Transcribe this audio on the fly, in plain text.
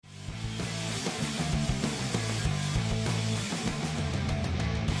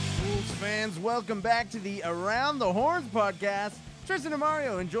fans, welcome back to the Around the Horns podcast. Trysten and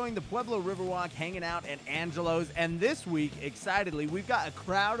Mario enjoying the Pueblo Riverwalk, hanging out at Angelo's. And this week, excitedly, we've got a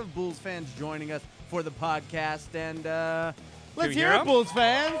crowd of Bulls fans joining us for the podcast. And let's hear it, Bulls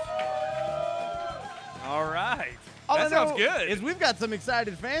fans. All right. All that sounds good. Is we've got some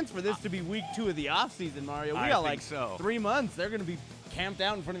excited fans for this to be week 2 of the offseason, Mario. We got like 3 months. They're going to be camped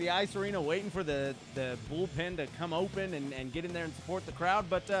out in front of the ice arena waiting for the bullpen to come open and get in there and support the crowd.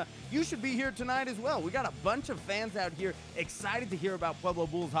 But you should be here tonight as well. We got a bunch of fans out here excited to hear about Pueblo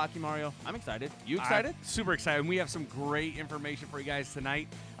Bulls hockey, Mario. I'm excited. You excited? I'm super excited. We have some great information for you guys tonight.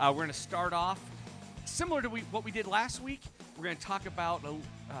 We're going to start off similar to what we did last week. We're going to talk about the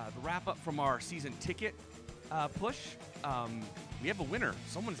wrap-up from our season ticket push. We have a winner.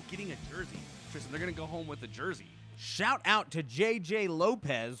 Someone's getting a jersey. Trysten, they're going to go home with a jersey. Shout out to JJ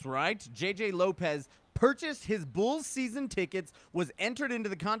Lopez, right? JJ Lopez purchased his Bulls season tickets, was entered into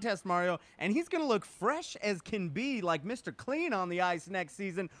the contest, Mario, and he's going to look fresh as can be, like Mr. Clean on the ice next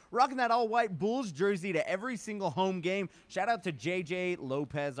season, rocking that all-white Bulls jersey to every single home game. Shout out to JJ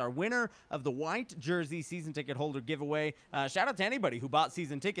Lopez, our winner of the white jersey season ticket holder giveaway. Shout out to anybody who bought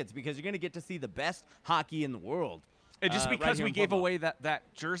season tickets because you're going to get to see the best hockey in the world. And just because right we gave away that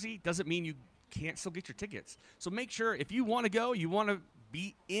jersey doesn't mean you can't still get your tickets. So make sure if you want to go, you want to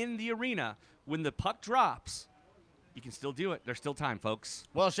be in the arena when the puck drops, you can still do it. There's still time, folks.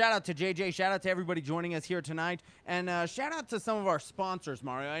 Well, shout out to JJ. Shout out to everybody joining us here tonight. And shout out to some of our sponsors,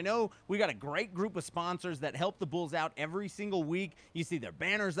 Mario. I know we got a great group of sponsors that help the Bulls out every single week. You see their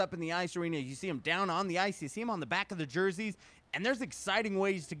banners up in the ice arena. You see them down on the ice. You see them on the back of the jerseys. And there's exciting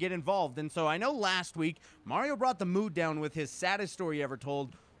ways to get involved. And so I know last week, Mario brought the mood down with his saddest story ever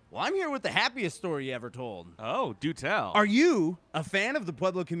told. Well, I'm here with the happiest story you ever told. Oh, do tell. Are you a fan of the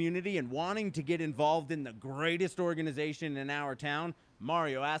Pueblo community and wanting to get involved in the greatest organization in our town?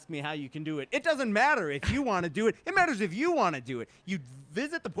 Mario, ask me how you can do it. It doesn't matter if you want to do it. It matters if you want to do it. You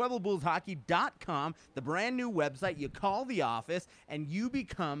visit the PuebloBullsHockey.com, the brand new website. You call the office, and you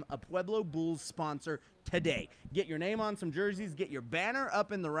become a Pueblo Bulls sponsor today. Get your name on some jerseys, get your banner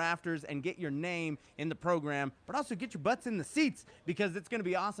up in the rafters, and get your name in the program, but also get your butts in the seats because it's going to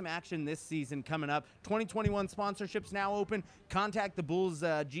be awesome action this season coming up. 2021 sponsorships now open. Contact the Bulls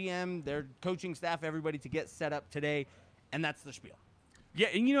GM, their coaching staff, everybody to get set up today, and that's the spiel. Yeah,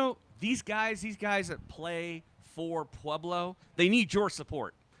 and you know, these guys that play for Pueblo, they need your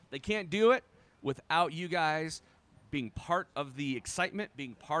support. They can't do it without you guys being part of the excitement,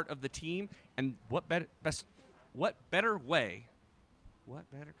 being part of the team, and what better way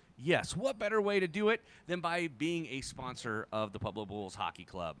to do it than by being a sponsor of the Pueblo Bulls Hockey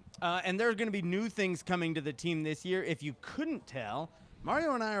Club? And there's going to be new things coming to the team this year. If you couldn't tell,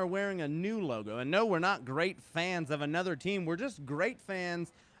 Mario and I are wearing a new logo. And no, we're not great fans of another team. We're just great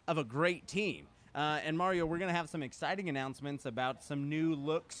fans of a great team. And Mario, we're going to have some exciting announcements about some new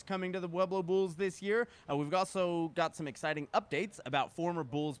looks coming to the Pueblo Bulls this year. We've also got some exciting updates about former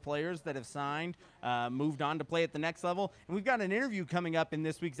Bulls players that have signed, moved on to play at the next level. And we've got an interview coming up in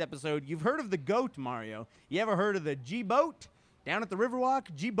this week's episode. You've heard of the GOAT, Mario. You ever heard of the G-Boat? Down at the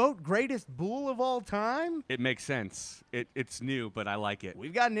Riverwalk, G-Boat, greatest bull of all time? It makes sense. It's new, but I like it.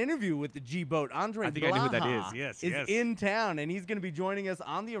 We've got an interview with the G-Boat. Ondrej Blaha I think I know who that is. Yes. In town, and he's going to be joining us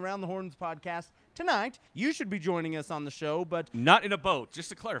on the Around the Horns podcast tonight. You should be joining us on the show, but not in a boat. Just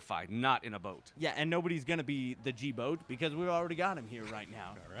to clarify, not in a boat. Yeah, and nobody's going to be the G-Boat because we've already got him here right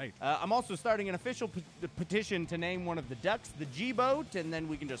now. All right. I'm also starting an official petition to name one of the ducks the G-Boat, and then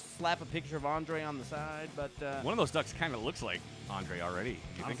we can just slap a picture of Ondrej on the side. But one of those ducks kind of looks like Ondrej already,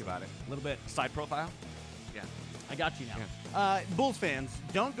 if you think about it. A little bit. Side profile? Yeah. I got you now. Bulls fans,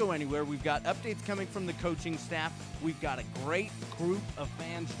 don't go anywhere. We've got updates coming from the coaching staff. We've got a great group of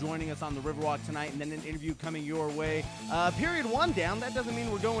fans joining us on the Riverwalk tonight, and then an interview coming your way. Period one down. That doesn't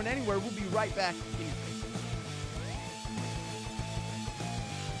mean we're going anywhere. We'll be right back in your face.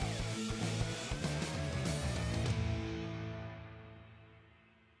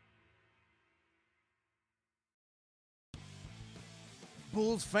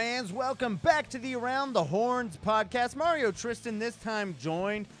 Bulls fans, welcome back to the Around the Horns podcast. Mario Trysten, this time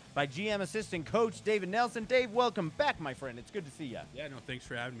joined by GM assistant coach David Nelson. Dave, welcome back, my friend. It's good to see you. Yeah, no, thanks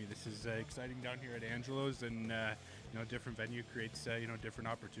for having me. This is exciting down here at Angelo's, and different venue creates different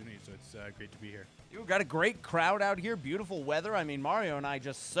opportunities. So it's great to be here. You've got a great crowd out here, beautiful weather. I mean, Mario and I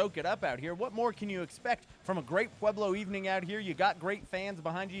just soak it up out here. What more can you expect from a great Pueblo evening out here? You got great fans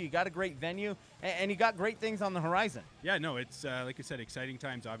behind you. You got a great venue. and you got great things on the horizon. Yeah, no, it's like I said, exciting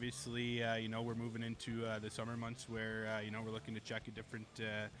times. Obviously, we're moving into the summer months where we're looking to check a different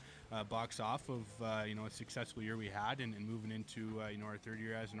box off of a successful year we had, and moving into our third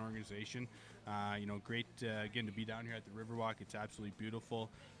year as an organization. Great again to be down here at the Riverwalk. It's absolutely beautiful.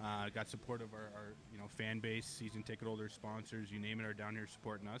 Got support of our fan base, season ticket holders, sponsors, you name it, are down here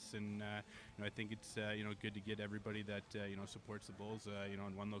supporting us, and I think it's good to get everybody that supports the Bulls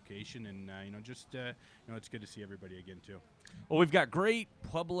in one location, and it's good to see everybody again too. Well, we've got great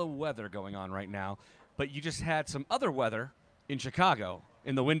Pueblo weather going on right now, but you just had some other weather in Chicago,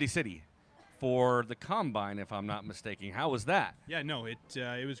 in the Windy City, for the Combine, if I'm not mistaken. How was that? Yeah, no, it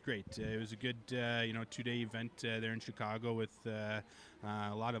was great. It was a good 2-day event there in Chicago with a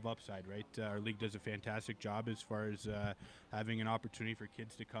lot of upside, right? Our league does a fantastic job as far as having an opportunity for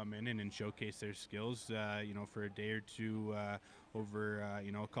kids to come in and showcase their skills, for a day or two over,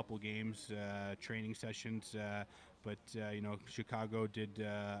 a couple games, training sessions. But Chicago did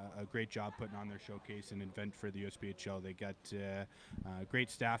a great job putting on their showcase and event for the USPHL. They got great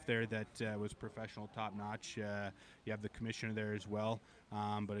staff there that was professional, top-notch. You have the commissioner there as well.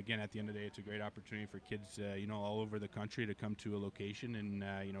 But again, at the end of the day, it's a great opportunity for kids, all over the country to come to a location and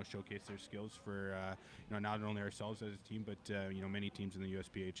showcase their skills for not only ourselves as a team, but many teams in the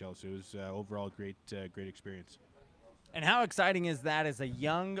USPHL. So it was overall great experience. And how exciting is that as a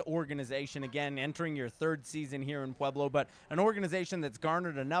young organization, again, entering your third season here in Pueblo, but an organization that's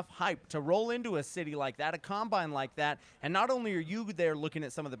garnered enough hype to roll into a city like that, a combine like that, and not only are you there looking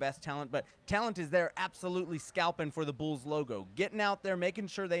at some of the best talent, but talent is there absolutely scalping for the Bulls logo, getting out there, making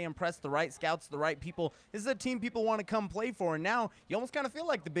sure they impress the right scouts, the right people. This is a team people want to come play for, and now you almost kind of feel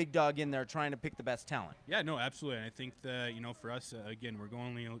like the big dog in there trying to pick the best talent. Yeah, no, absolutely. And I think for us, again, we're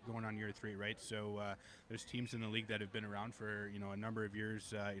only going on year 3, right? So there's teams in the league that have been around for a number of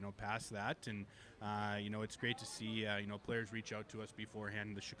years past that, and it's great to see players reach out to us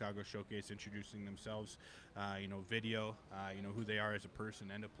beforehand, the Chicago Showcase, introducing themselves, video, who they are as a person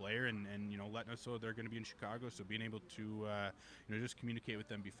and a player, and letting us know they're going to be in Chicago. So being able to just communicate with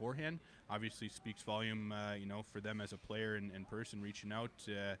them beforehand obviously speaks volume for them as a player and person reaching out.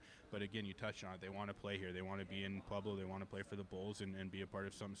 But again, you touched on it. They want to play here. They want to be in Pueblo. They want to play for the Bulls and be a part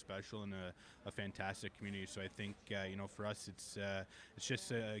of something special and a fantastic community. So I think for us, it's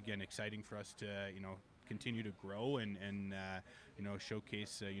just again exciting for us to continue to grow and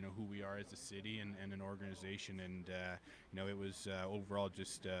showcase who we are as a city and an organization. And it was overall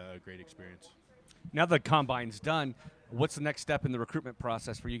just a great experience. Now the Combine's done, what's the next step in the recruitment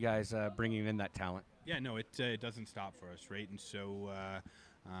process for you guys bringing in that talent? Yeah, no, it doesn't stop for us, right? And so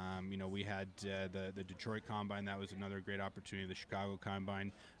we had the Detroit Combine. That was another great opportunity. The Chicago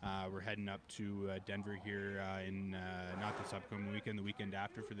Combine. We're heading up to Denver here in not this upcoming weekend, the weekend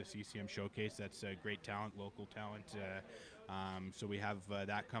after, for the CCM Showcase. That's great talent, local talent. So we have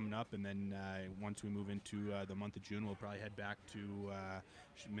that coming up, and then once we move into the month of June, we'll probably head back to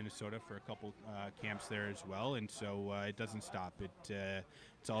Minnesota for a couple camps there as well. And so it doesn't stop.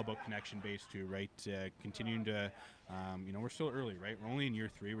 It's all about connection based too, right? Continuing to, we're still early, right? We're only in year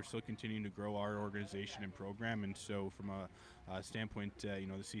 3. We're still continuing to grow our organization and program. And so from a standpoint,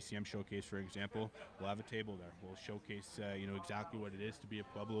 the CCM Showcase, for example, we'll have a table there. We'll showcase, exactly what it is to be a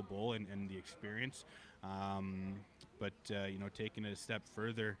Pueblo Bull and the experience. But taking it a step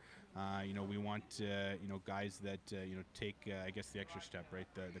further, we want guys that take I guess the extra step, right?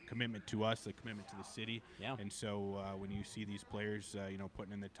 The commitment to us, the commitment to the city. Yeah. And so when you see these players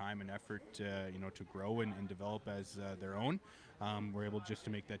putting in the time and effort to grow and develop as their own, we're able just to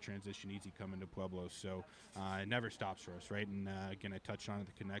make that transition easy coming to Pueblo. So it never stops for us, right? And again, I touched on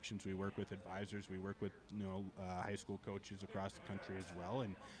the connections. We work with advisors. We work with high school coaches across the country as well.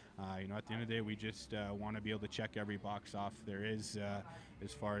 And at the end of the day, we just want to be able to check every box off there is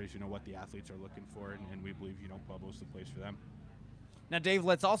as far as what the athletes are looking for, and we believe Pueblo's the place for them. Now, Dave,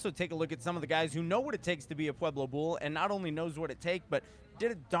 let's also take a look at some of the guys who know what it takes to be a Pueblo Bull, and not only knows what it takes, but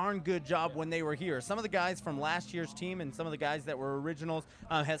did a darn good job when they were here. Some of the guys from last year's team and some of the guys that were originals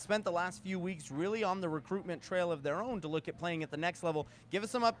have spent the last few weeks really on the recruitment trail of their own to look at playing at the next level. Give us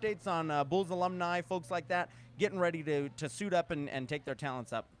some updates on Bulls alumni, folks like that, getting ready to suit up and take their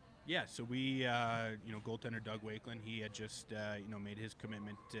talents up. Yeah, so we, goaltender Doug Wakeland, he had just, made his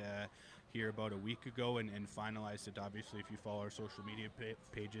commitment here about a week ago and finalized it. Obviously, if you follow our social media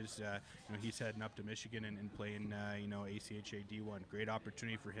pages, he's heading up to Michigan and playing, ACHA D1. Great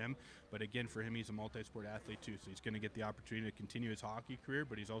opportunity for him. But again, for him, he's a multi-sport athlete too, so he's going to get the opportunity to continue his hockey career,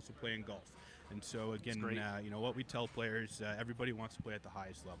 but he's also playing golf. And so again, what we tell players, everybody wants to play at the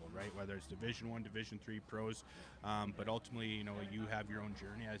highest level, right? Whether it's Division I, Division III pros, but ultimately, you have your own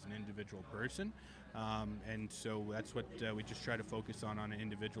journey as an individual person. And so that's what we just try to focus on an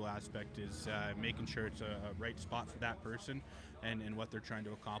individual aspect, is making sure it's a right spot for that person and what they're trying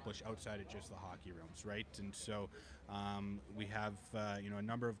to accomplish outside of just the hockey realms, right? And so we have a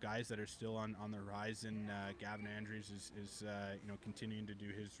number of guys that are still on the horizon. Gavin Andrews is continuing to do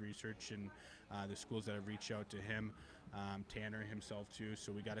his research, and the schools that have reached out to him. Tanner himself too.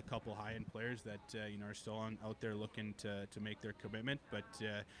 So we got a couple high-end players that are still out there looking to make their commitment. But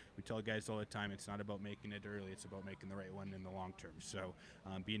we tell guys all the time, it's not about making it early; it's about making the right one in the long term. So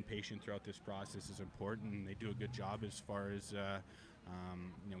being patient throughout this process is important, and they do a good job as far as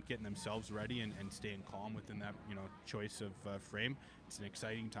getting themselves ready and staying calm within that choice of frame. It's an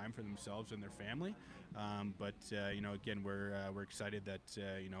exciting time for themselves and their family. But again, we're excited that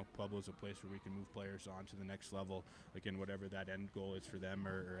Pueblo is a place where we can move players on to the next level. Again, whatever that end goal is for them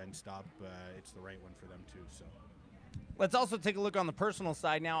or end stop, it's the right one for them too. So. Let's also take a look on the personal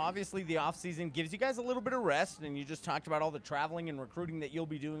side now. Obviously, the offseason gives you guys a little bit of rest, and you just talked about all the traveling and recruiting that you'll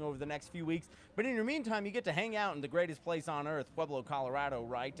be doing over the next few weeks. But in your meantime, you get to hang out in the greatest place on earth, Pueblo, Colorado,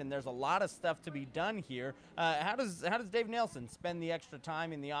 right? And there's a lot of stuff to be done here. How does Dave Nelson spend the extra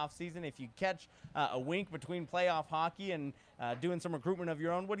time in the offseason? If you catch a wink between playoff hockey and doing some recruitment of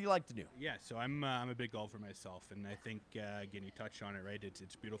your own, what do you like to do? Yeah, so I'm a big golfer myself, and I think, again, you touched on it, right?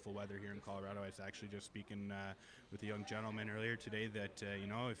 It's beautiful weather here in Colorado. I was actually just speaking with a young gentleman earlier today that,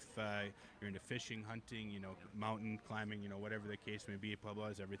 if you're into fishing, hunting, mountain climbing, whatever the case may be, Pueblo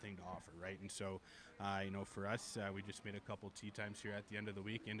has everything to offer, right? And so, for us, we just made a couple tee times here at the end of the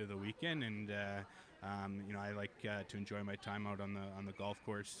weekend, and I like to enjoy my time out on the golf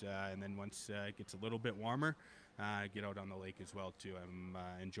course, and then once it gets a little bit warmer, get out on the lake as well too.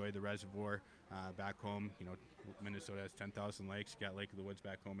 Enjoy the reservoir back home. Minnesota has 10,000 lakes. You got Lake of the Woods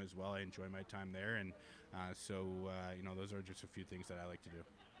back home as well. I enjoy my time there, and so those are just a few things that I like to do.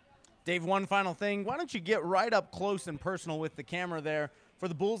 Dave, one final thing. Why don't you get right up close and personal with the camera there for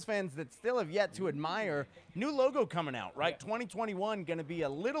the Bulls fans that still have yet to admire? New logo coming out, right? Yeah. 2021 going to be a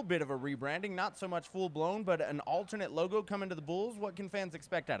little bit of a rebranding, not so much full-blown, but an alternate logo coming to the Bulls. What can fans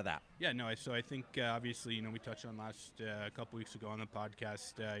expect out of that? Yeah, no, so I think obviously, we touched on last a couple weeks ago on the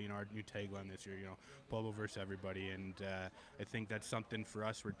podcast, our new tagline this year, Pueblo versus everybody, and I think that's something for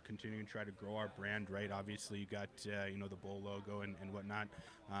us. We're continuing to try to grow our brand, right? Obviously, you got, the Bull logo and whatnot.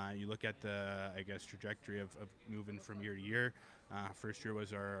 You look at the, trajectory of moving from year to year. First year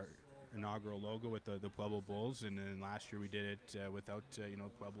was our inaugural logo with the Pueblo Bulls, and then last year we did it without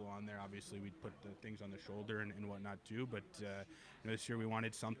Pueblo on there. Obviously, we put the things on the shoulder and whatnot too, but this year we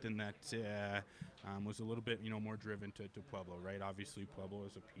wanted something that was a little bit more driven to Pueblo, right? Obviously, Pueblo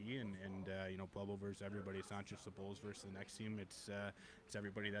is a P, and Pueblo versus everybody. It's not just the Bulls versus the next team. It's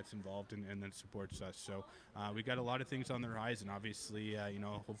everybody that's involved and that supports us. So we got a lot of things on the horizon. Obviously,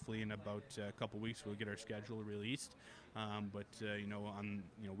 hopefully in about a couple weeks we'll get our schedule released. But on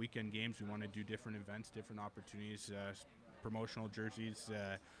weekend games, we want to do different events, different opportunities, promotional jerseys,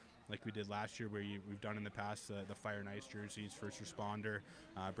 like we did last year, where we've done in the past, the Fire and Ice jerseys, first responder,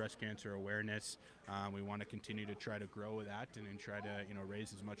 breast cancer awareness. We want to continue to try to grow that and try to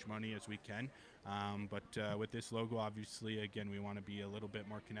raise as much money as we can. But with this logo, obviously, again, we want to be a little bit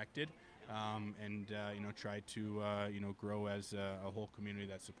more connected. And try to grow as a whole community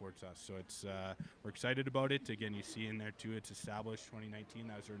that supports us. So we're excited about it. Again, you see in there too, it's established 2019.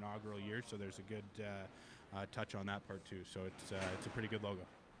 That was our inaugural year, so there's a good touch on that part too. So it's a pretty good logo.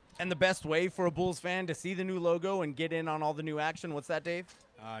 And the best way for a Bulls fan to see the new logo and get in on all the new action, what's that, Dave?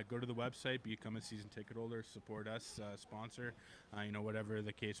 Go to the website, become a season ticket holder, support us, sponsor, whatever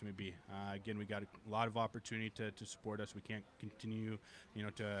the case may be. Again, we got a lot of opportunity to support us. We can't continue,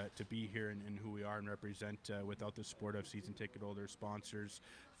 to be here and who we are and represent without the support of season ticket holders, sponsors,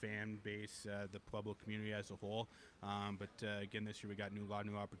 fan base, the Pueblo community as a whole. But again, this year we got a lot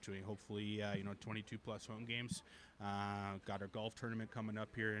of new opportunity. Hopefully, 22 plus home games. Got our golf tournament coming up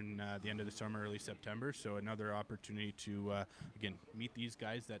here in the end of the summer, early September. So another opportunity to again meet these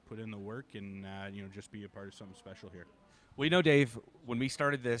guys that put in the work and just be a part of something special here. Well, Dave, when we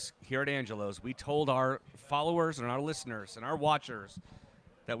started this here at Angelo's, we told our followers and our listeners and our watchers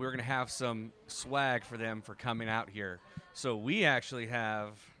that we were going to have some swag for them for coming out here. So we actually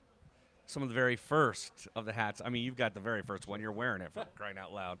have some of the very first of the hats. I mean, you've got the very first one. You're wearing it, for crying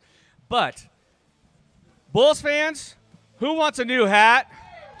out loud. But Bulls fans, who wants a new hat?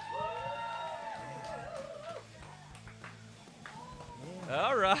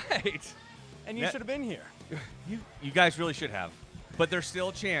 All right. And you should have been here. You guys really should have. but there's still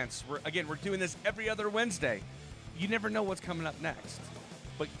a chance. We're doing this every other Wednesday. You never know what's coming up next.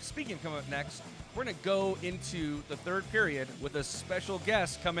 But speaking of coming up next, we're going to go into the third period with a special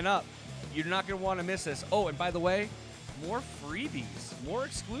guest coming up. You're not going to want to miss this. Oh, and by the way, more freebies, more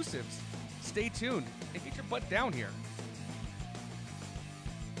exclusives. Stay tuned and get your butt down here.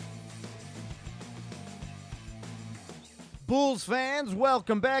 Bulls fans,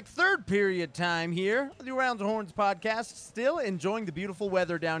 welcome back. Third period time here. The Around the Horns podcast. Still enjoying the beautiful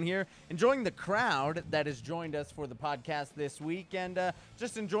weather down here. Enjoying the crowd that has joined us for the podcast this week. And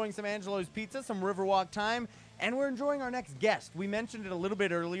just enjoying some Angelo's Pizza, some Riverwalk time. And we're enjoying our next guest. We mentioned it a little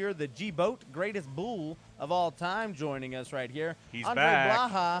bit earlier. The G-Boat, greatest bull of all time, joining us right here. He's Ondrej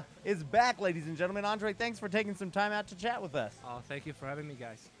back. Blaha is back, ladies and gentlemen. Ondrej, thanks for taking some time out to chat with us. Oh, thank you for having me,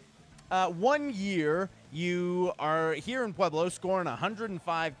 guys. 1 year, you are here in Pueblo, scoring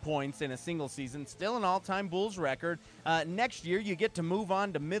 105 points in a single season, still an all-time Bulls record. Next year, you get to move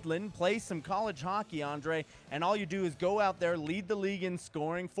on to Midland, play some college hockey, Ondrej, and all you do is go out there, lead the league in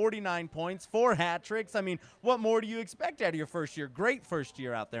scoring, 49 points, 4 hat tricks. I mean, what more do you expect out of your first year? Great first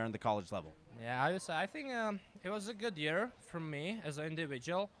year out there in the college level. Yeah, I think it was a good year for me as an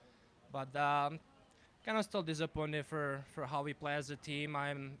individual, but kind of still disappointed for how we play as a team.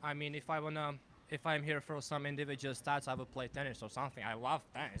 I mean, if I'm here for some individual stats, I would play tennis or something. I love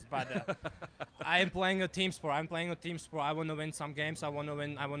tennis, but I am playing a team sport. I want to win some games. I want to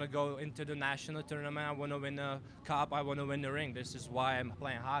win. I want to go into the national tournament. I want to win a cup. I want to win the ring. This is why I'm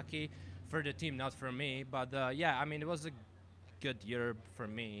playing hockey, for the team, not for me. But yeah, I mean, it was a good year for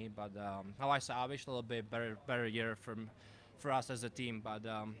me. But how I wish a little bit better year for us as a team. But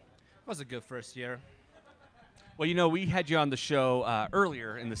it was a good first year. Well, you know, we had you on the show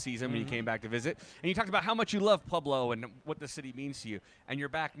earlier in the season when you came back to visit, and you talked about how much you love Pueblo and what the city means to you, and you're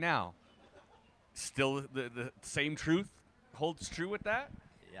back now. Still the same truth holds true with that?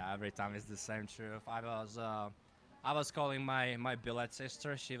 Yeah, every time it's the same truth. I was calling my billet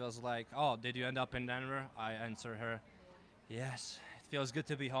sister. She was like, "Oh, did you end up in Denver?" I answered her, "Yes, it feels good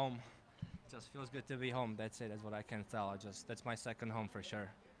to be home. Just feels good to be home. That's it. That's what I can tell. That's my second home for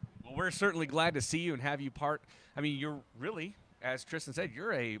sure." Well, we're certainly glad to see you and have you part. I mean, you're really, as Trysten said,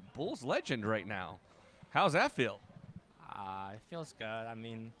 you're a Bulls legend right now. How's that feel? It feels good. I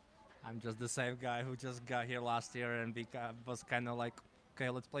mean, I'm just the same guy who just got here last year and was kind of like, okay,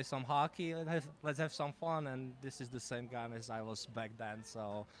 let's play some hockey and let's have some fun. And this is the same guy as I was back then.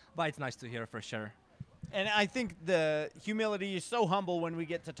 So, but it's nice to hear for sure. And I think the humility is so humble when we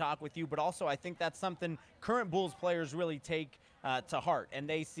get to talk with you, but also I think that's something current Bulls players really take to heart, and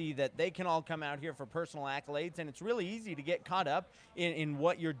they see that they can all come out here for personal accolades, and it's really easy to get caught up in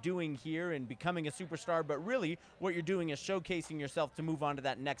what you're doing here and becoming a superstar, but really what you're doing is showcasing yourself to move on to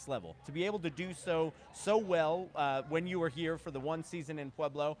that next level. To be able to do so well when you were here for the one season in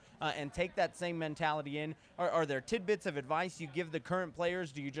Pueblo and take that same mentality in, are there tidbits of advice you give the current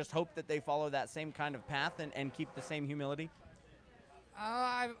players? Do you just hope that they follow that same kind of path and keep the same humility?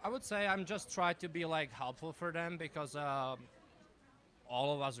 I would say I'm just trying to be like helpful for them because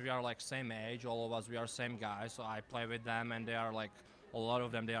all of us, we are like same age, all of us, we are same guys, so I play with them, and they are like, a lot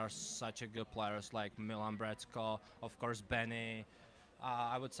of them, they are such a good players, like Milan Brecko, of course, Benny.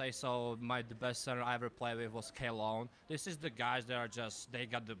 I would say so, the best center I ever played with was Kalon. This is the guys that are just, they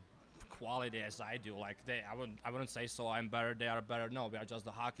got the quality as I do, like I wouldn't say so I'm better, they are better, no, we are just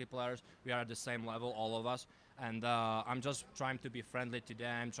the hockey players, we are at the same level, all of us, and I'm just trying to be friendly to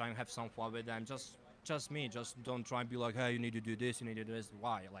them, trying to have some fun with them, just me, just don't try and be like, hey, you need to do this, you need to do this.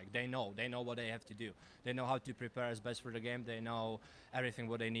 Why? Like, they know what they have to do. They know how to prepare as best for the game. They know everything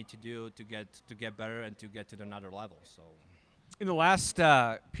what they need to do to get better and to get to another level. So, in the last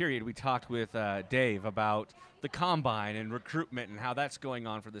period, we talked with Dave about the combine and recruitment and how that's going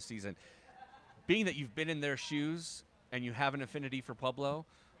on for the season. Being that you've been in their shoes and you have an affinity for Pueblo,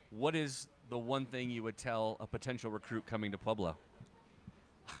 what is the one thing you would tell a potential recruit coming to Pueblo?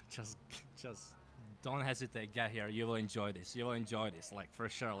 just don't hesitate, get here, you will enjoy this, like, for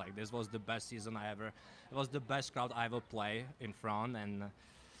sure. Like, this was the best season it was the best crowd I ever play in front, and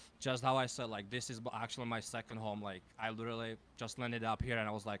just how I said, like, this is actually my second home. Like, I literally just landed up here and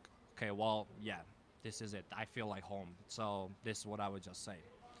I was like, okay, well, yeah, this is it, I feel like home. So this is what I would just say,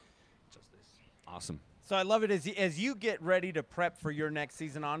 just this. Awesome. So I love it. As you get ready to prep for your next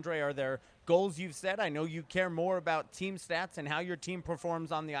season, Ondrej, are there goals you've set? I know you care more about team stats and how your team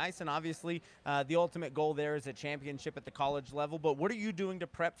performs on the ice, and obviously the ultimate goal there is a championship at the college level. But what are you doing to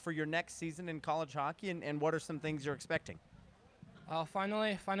prep for your next season in college hockey, and what are some things you're expecting?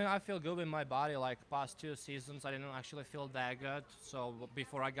 Finally, I feel good with my body. Like, past 2 seasons, I didn't actually feel that good. So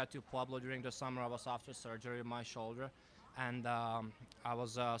before I got to Pueblo during the summer, I was after surgery on my shoulder. and I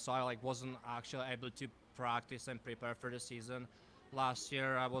was so I like wasn't actually able to practice and prepare for the season. Last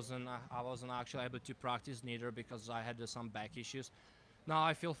year I wasn't actually able to practice neither because I had some back issues. Now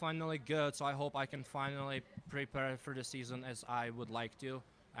I feel finally good, so I hope I can finally prepare for the season as I would like to,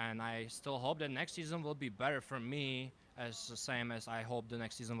 and I still hope that next season will be better for me, as the same as I hope the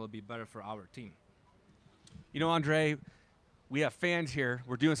next season will be better for our team. You know, Ondrej, we have fans here.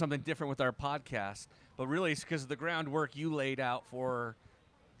 We're doing something different with our podcast, but really it's because of the groundwork you laid out for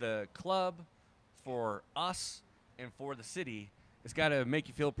the club, for us, and for the city. It's got to make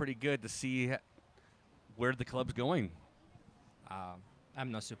you feel pretty good to see where the club's going. I'm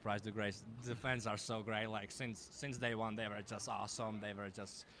not surprised. The fans are so great. Like since day one, they were just awesome. They were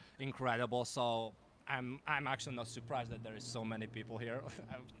just incredible. So I'm actually not surprised that there is so many people here.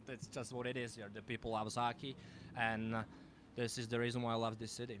 That's just what it is here. The people love hockey, and this is the reason why I love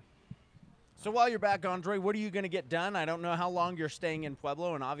this city. So while you're back, Ondrej, what are you going to get done? I don't know how long you're staying in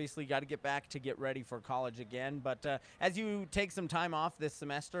Pueblo, and obviously got to get back to get ready for college again. But as you take some time off this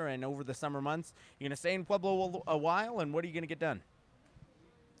semester and over the summer months, you're going to stay in Pueblo a while, and what are you going to get done?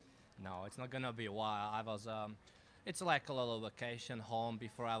 No, it's not gonna be a while. It's like a little vacation home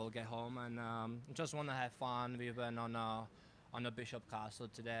before I will get home, and just want to have fun. We went on a Bishop Castle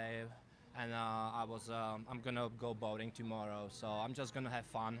today, and I'm gonna go boating tomorrow. So I'm just gonna have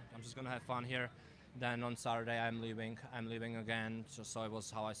fun. I'm just gonna have fun here. Then on Saturday I'm leaving. I'm leaving again. So it was,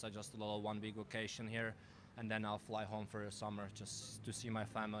 how I said, just a little 1 week vacation here, and then I'll fly home for the summer just to see my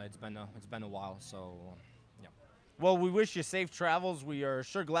family. It's been a while. So. Well, we wish you safe travels. We are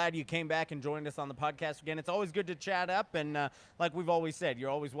sure glad you came back and joined us on the podcast again. It's always good to chat up, and like we've always said, you're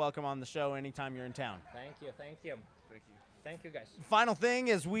always welcome on the show anytime you're in town. Thank you, guys. Final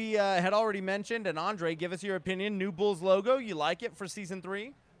thing, as we had already mentioned, and Ondrej, give us your opinion. New Bulls logo, you like it for Season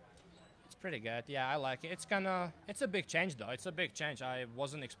 3? It's pretty good. Yeah, I like it. It's a big change, though. It's a big change. I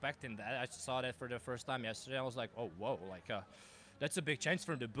wasn't expecting that. I saw that for the first time yesterday. I was like, oh, whoa, that's a big change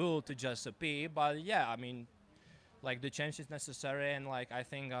from the Bull to just a P. But yeah, I mean, like, the change is necessary, and like I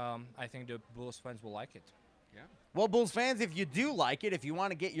think the Bulls fans will like it. Yeah. Well, Bulls fans, if you do like it, if you want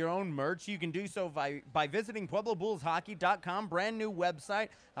to get your own merch, you can do so by visiting PuebloBullsHockey.com, brand new website.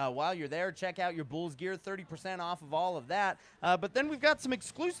 While you're there, check out your Bulls gear, 30% off of all of that. But then we've got some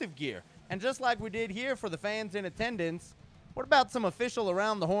exclusive gear. And just like we did here for the fans in attendance, what about some official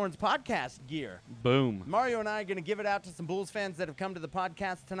Around the Horns podcast gear? Boom. Mario and I are going to give it out to some Bulls fans that have come to the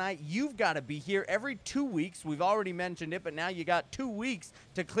podcast tonight. You've got to be here every 2 weeks. We've already mentioned it, but now you got 2 weeks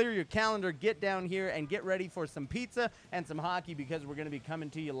to clear your calendar, get down here, and get ready for some pizza and some hockey, because we're going to be coming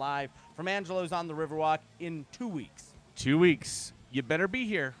to you live from Angelo's on the Riverwalk in 2 weeks. 2 weeks. You better be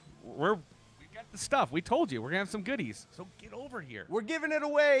here. We got the stuff. We told you. We're going to have some goodies. So get over here. We're giving it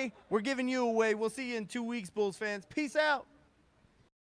away. We're giving you away. We'll see you in 2 weeks, Bulls fans. Peace out.